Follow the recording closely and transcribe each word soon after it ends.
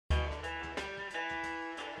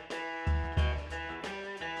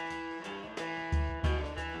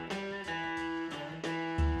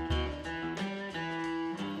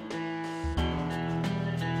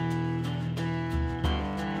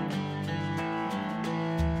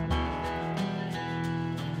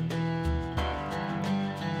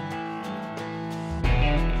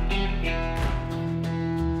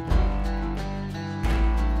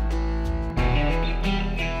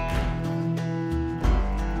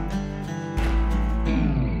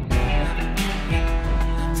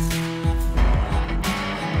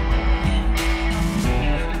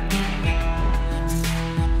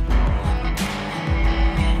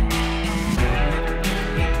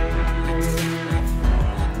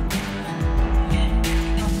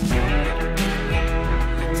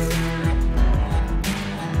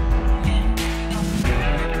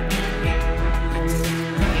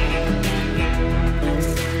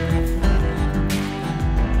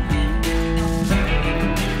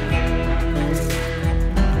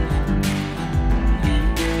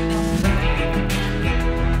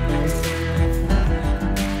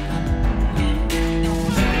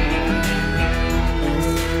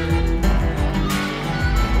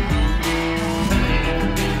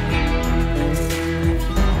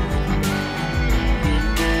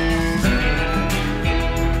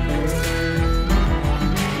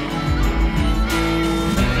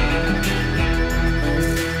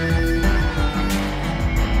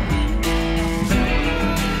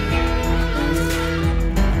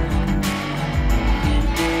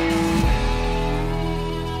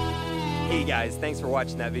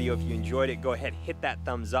watching that video. If you enjoyed it, go ahead, hit that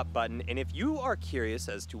thumbs up button. And if you are curious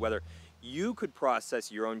as to whether you could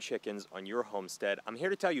process your own chickens on your homestead, I'm here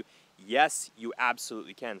to tell you, yes, you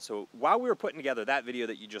absolutely can. So while we were putting together that video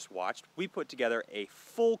that you just watched, we put together a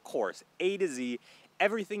full course, A to Z,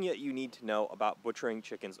 everything that you need to know about butchering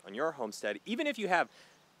chickens on your homestead. Even if you have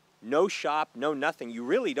no shop, no nothing, you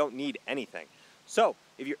really don't need anything. So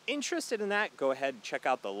if you're interested in that, go ahead and check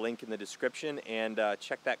out the link in the description and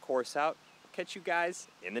check that course out. I'll catch you guys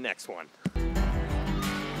in the next one.